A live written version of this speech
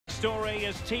story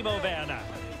is Timo Werner.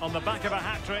 On the back of a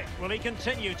hat-trick, will he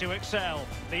continue to excel?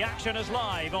 The action is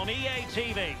live on EA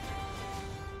TV.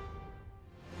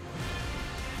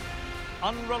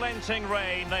 Unrelenting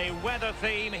rain, the weather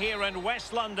theme here in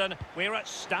West London. We're at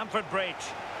Stamford Bridge.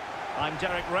 I'm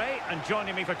Derek Ray, and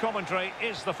joining me for commentary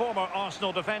is the former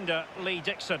Arsenal defender, Lee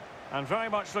Dixon. And very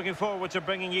much looking forward to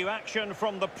bringing you action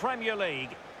from the Premier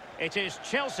League. It is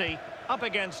Chelsea up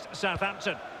against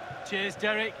Southampton. Cheers,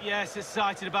 Derek. Yes,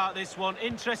 excited about this one.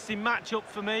 Interesting match-up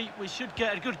for me. We should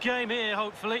get a good game here,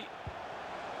 hopefully.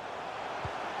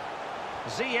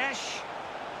 Ziyech.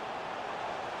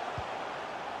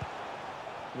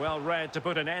 Well read to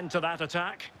put an end to that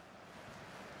attack.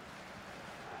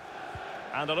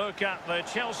 And a look at the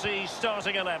Chelsea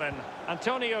starting 11.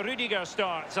 Antonio Rudiger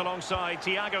starts alongside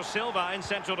Thiago Silva in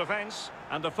central defence.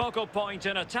 And the focal point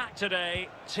in attack today,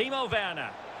 Timo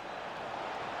Werner.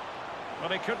 Well,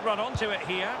 he could run onto it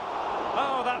here.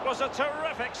 Oh, that was a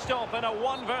terrific stop in a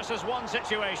 1-versus-1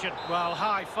 situation. Well,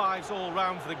 high fives all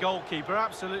round for the goalkeeper.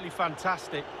 Absolutely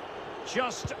fantastic.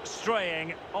 Just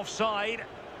straying offside.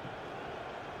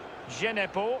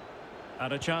 Ziyech.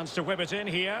 And a chance to whip it in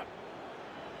here.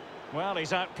 Well,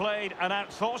 he's outplayed and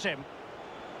outthought him.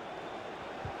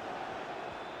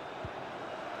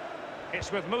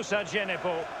 It's with Moussa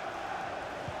Ziyech.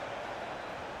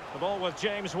 The ball with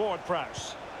James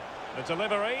Ward-Prowse. The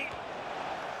delivery.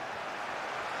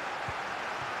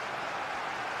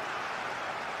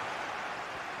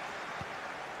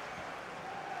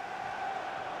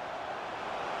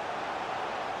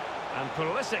 And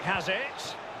Pulisic has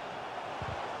it.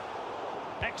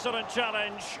 Excellent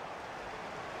challenge.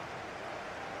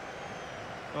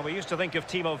 Well, we used to think of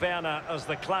Timo Werner as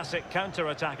the classic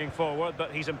counter-attacking forward,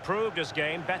 but he's improved his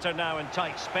game, better now in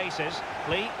tight spaces.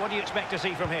 Lee, what do you expect to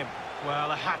see from him?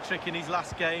 Well, a hat-trick in his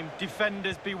last game.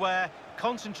 Defenders, beware.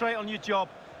 Concentrate on your job.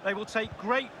 They will take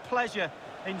great pleasure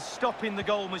in stopping the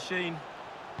goal machine.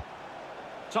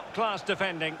 Top-class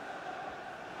defending.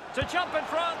 To jump in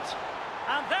front.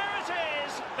 And there it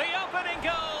is, the opening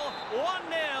goal.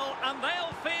 1-0, and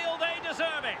they'll feel they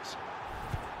deserve it.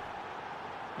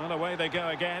 And away they go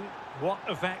again. What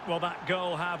effect will that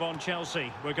goal have on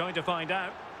Chelsea? We're going to find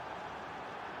out.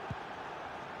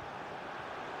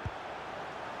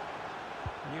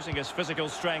 Using his physical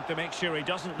strength to make sure he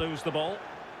doesn't lose the ball.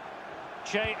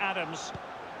 Che Adams.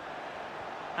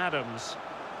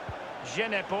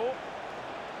 Ziyech.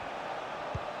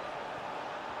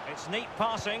 It's neat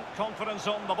passing, confidence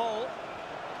on the ball.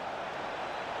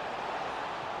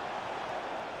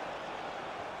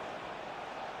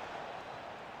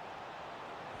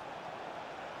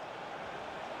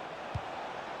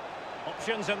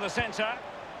 Options in the centre.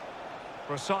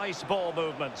 Precise ball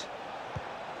movement.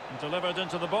 Delivered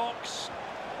into the box.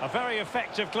 A very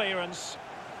effective clearance.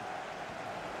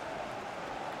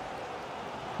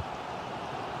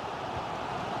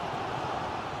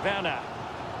 Werner.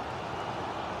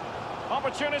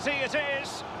 Opportunity it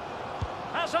is.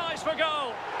 Has eyes for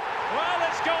goal. Well,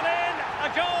 it's gone in.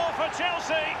 A goal for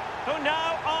Chelsea, who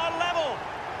now are level.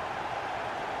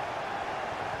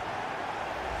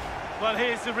 Well,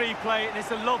 here's the replay, and it's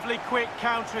a lovely quick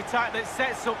counter-attack that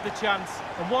sets up the chance.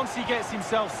 And once he gets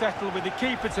himself settled with the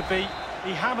keeper to beat,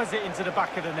 he hammers it into the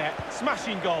back of the net.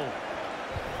 Smashing goal.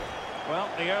 Well,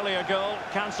 the earlier goal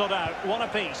cancelled out. One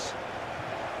apiece.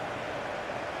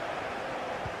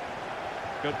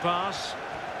 Good pass.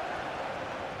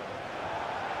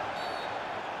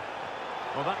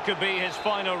 Well, that could be his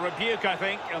final rebuke, I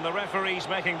think, and the referee's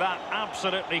making that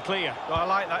absolutely clear. Well, I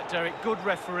like that, Derek. Good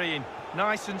refereeing.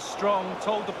 Nice and strong,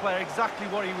 told the player exactly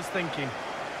what he was thinking.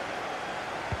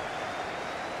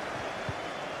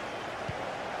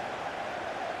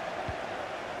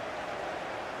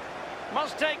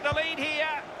 Must take the lead here.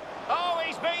 Oh,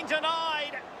 he's been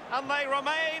denied, and they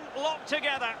remain locked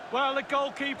together. Well, the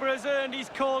goalkeeper has earned his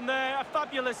corner there. A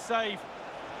fabulous save.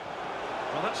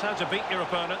 Well, that's how to beat your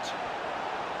opponent.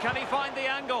 Can he find the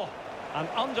angle? And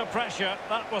under pressure,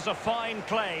 that was a fine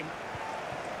claim.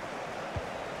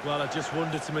 Well, I just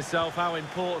wondered to myself how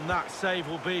important that save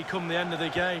will be come the end of the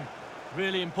game.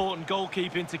 Really important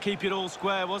goalkeeping to keep it all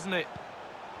square, wasn't it?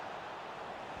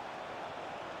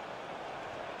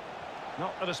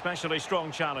 Not an especially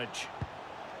strong challenge.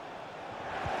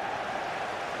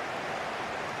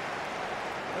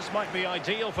 This might be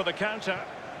ideal for the counter.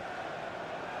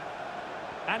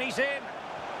 And he's in.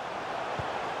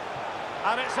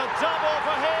 And it's a double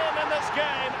for him in this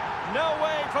game. No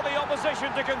way for the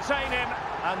opposition to contain him.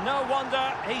 And no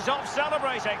wonder he's off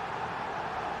celebrating.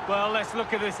 Well, let's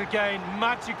look at this again.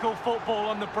 Magical football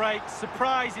on the break.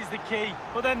 Surprise is the key.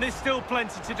 But then there's still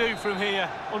plenty to do from here.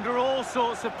 Under all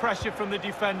sorts of pressure from the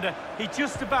defender, he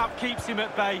just about keeps him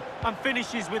at bay and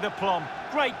finishes with aplomb.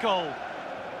 Great goal.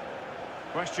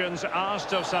 Questions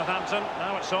asked of Southampton.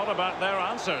 Now it's all about their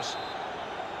answers.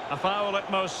 A foul it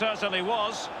most certainly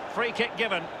was. Free kick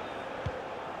given.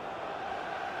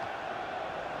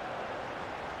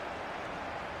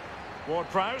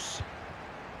 Ward-Prowse.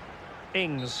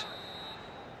 Ings.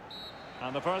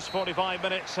 And the first 45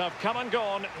 minutes have come and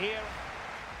gone here.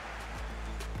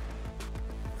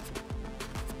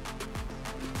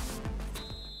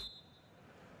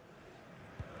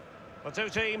 The two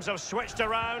teams have switched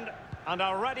around and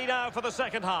are ready now for the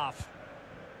second half.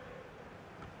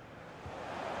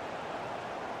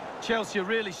 Chelsea are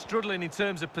really struggling in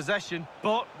terms of possession,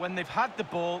 but when they've had the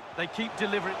ball, they keep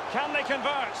delivering. Can they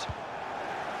convert?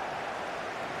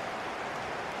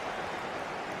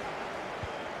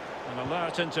 An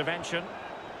alert intervention.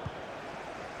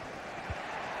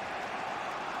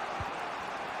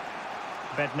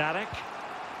 Bednarik.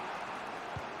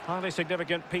 Highly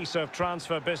significant piece of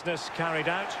transfer business carried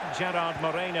out. Gerard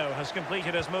Moreno has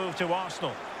completed his move to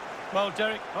Arsenal. Well,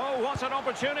 Derek. Oh, what an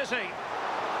opportunity.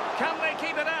 Can they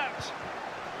keep it out?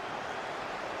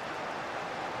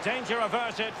 Danger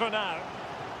averted for now.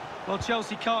 Well,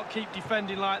 Chelsea can't keep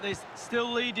defending like this.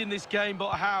 Still leading this game,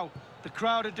 but how? The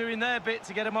crowd are doing their bit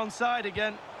to get them onside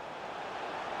again.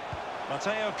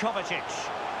 Mateo Kovacic.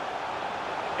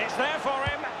 It's there for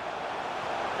him.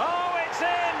 Oh, it's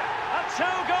in! A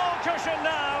two-goal cushion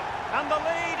now, and the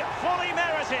lead fully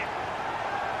merited.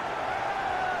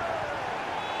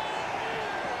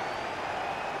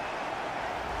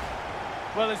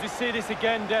 Well, as we see this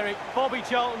again, Derek, Bobby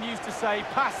Charlton used to say,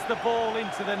 pass the ball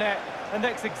into the net, and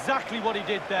that's exactly what he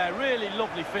did there. Really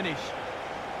lovely finish.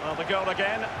 Well, the goal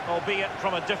again, albeit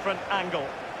from a different angle.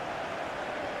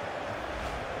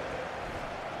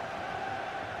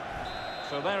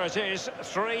 So there it is,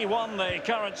 3-1 the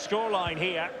current scoreline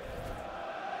here.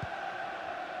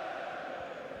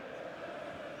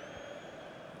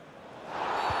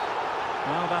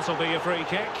 Well, that'll be a free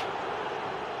kick.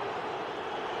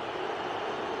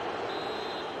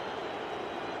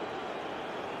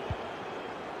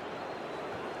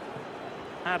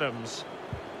 Adams.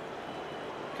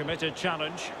 Committed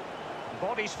challenge.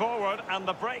 Bodies forward and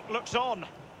the break looks on.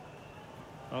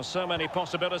 Well, so many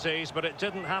possibilities, but it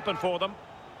didn't happen for them.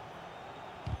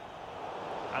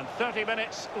 And 30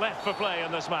 minutes left for play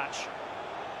in this match.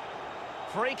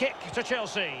 Free kick to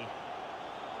Chelsea.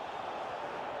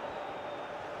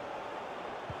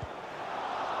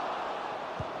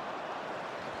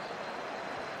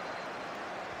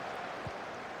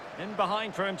 In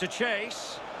behind for him to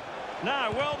chase.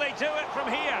 Now, will they do it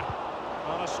from here?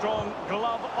 Well, a strong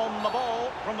glove on the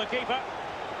ball from the keeper.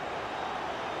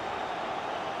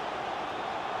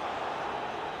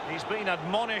 He's been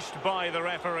admonished by the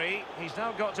referee. He's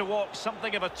now got to walk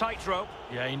something of a tightrope.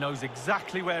 Yeah, he knows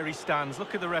exactly where he stands.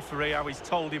 Look at the referee, how he's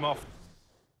told him off.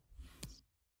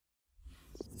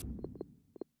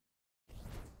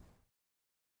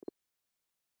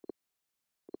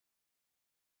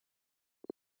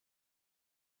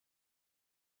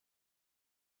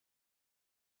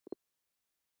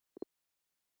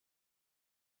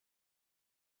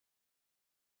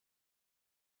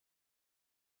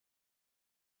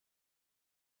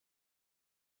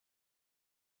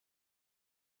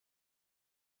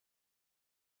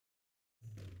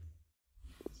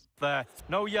 There.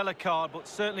 No yellow card, but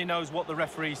certainly knows what the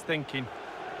referee's thinking.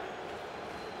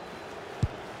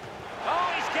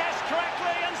 Oh, he's guessed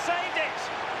correctly and saved it.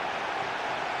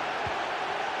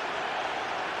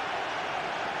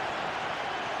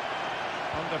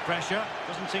 Under pressure,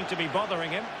 doesn't seem to be bothering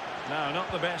him. No,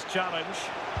 not the best challenge.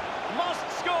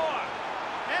 Must score!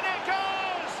 In it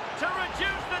goes! To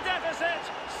reduce the deficit!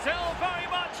 Still very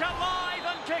much alive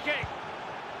and kicking.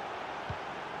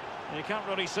 You can't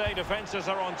really say defences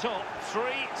are on top.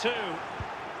 3-2.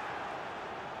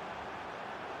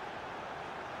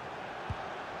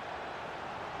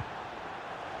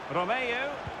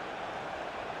 Romeo.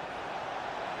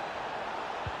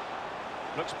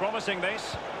 Looks promising,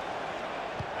 this.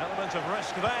 Element of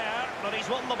risk there, but he's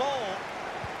won the ball.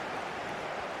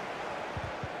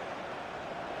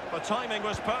 The timing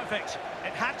was perfect.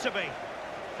 It had to be.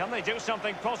 Can they do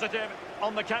something positive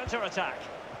on the counter-attack?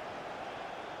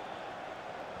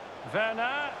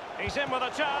 Werner, he's in with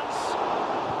a chance.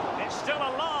 It's still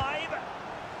alive.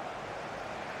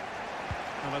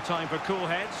 And a time for cool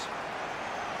heads.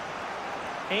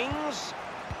 Ings.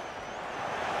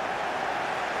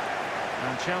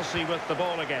 And Chelsea with the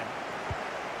ball again.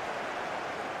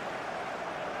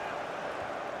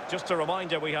 Just a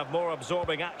reminder, we have more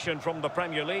absorbing action from the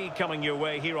Premier League coming your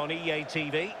way here on EA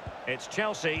TV. It's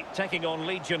Chelsea taking on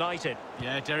Leeds United.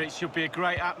 Yeah, Derek, should be a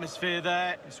great atmosphere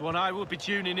there. It's one I would be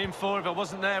tuning in for if I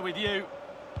wasn't there with you.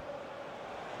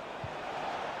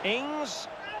 Ings.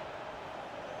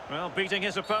 Well, beating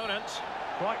his opponent.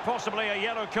 Quite possibly a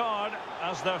yellow card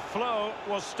as the flow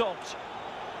was stopped.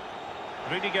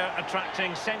 Rudiger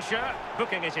attracting censure.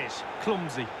 Booking it is.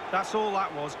 Clumsy. That's all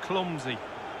that was, clumsy.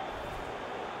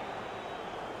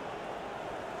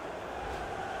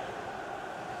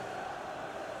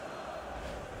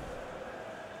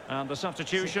 And the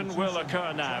substitution will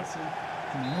occur now.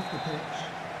 Coming off the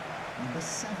pitch, number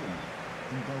 7,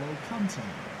 N'Golo Kante,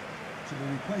 to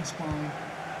be replaced by...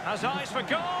 Has eyes for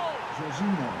goal!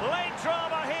 Jorginho. Late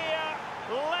drama here,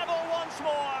 level once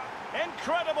more.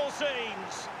 Incredible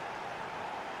scenes.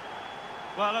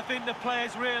 Well, I think the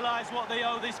players realise what they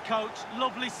owe this coach.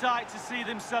 Lovely sight to see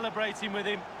them celebrating with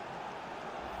him.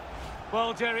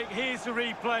 Well, Derek, here's the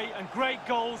replay, and great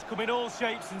goals come in all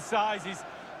shapes and sizes.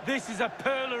 This is a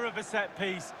perler of a set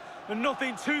piece, and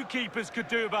nothing two keepers could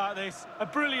do about this. A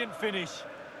brilliant finish.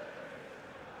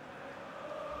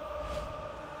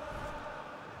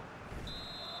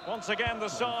 Once again, the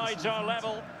sides are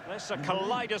level. This is a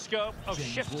kaleidoscope of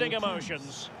shifting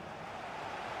emotions.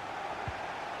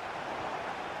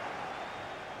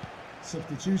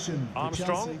 Substitution for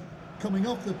Armstrong. Chelsea. Coming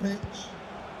off the pitch,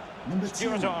 number 2,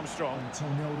 Stuart Armstrong.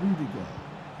 Antonio Rudiger.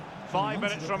 5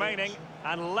 minutes remaining,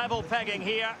 and level pegging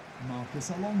here. Marcus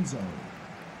Alonso.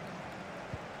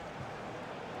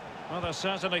 Well, they're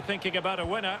certainly thinking about a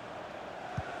winner.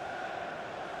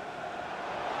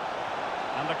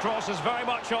 And the cross is very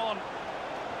much on.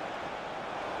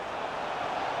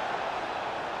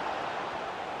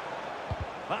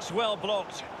 That's well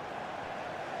blocked.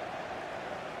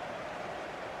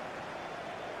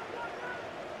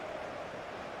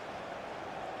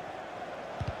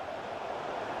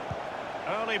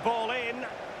 Early ball in.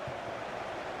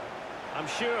 I'm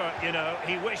sure, you know,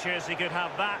 he wishes he could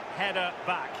have that header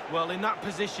back. Well, in that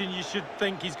position, you should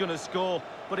think he's going to score,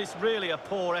 but it's really a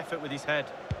poor effort with his head.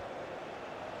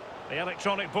 The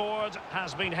electronic board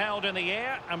has been held in the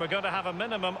air, and we're going to have a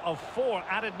minimum of 4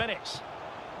 added minutes.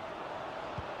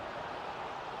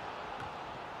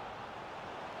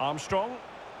 Armstrong.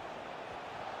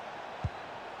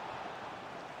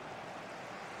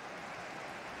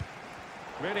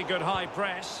 Really good high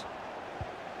press.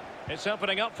 It's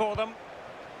opening up for them.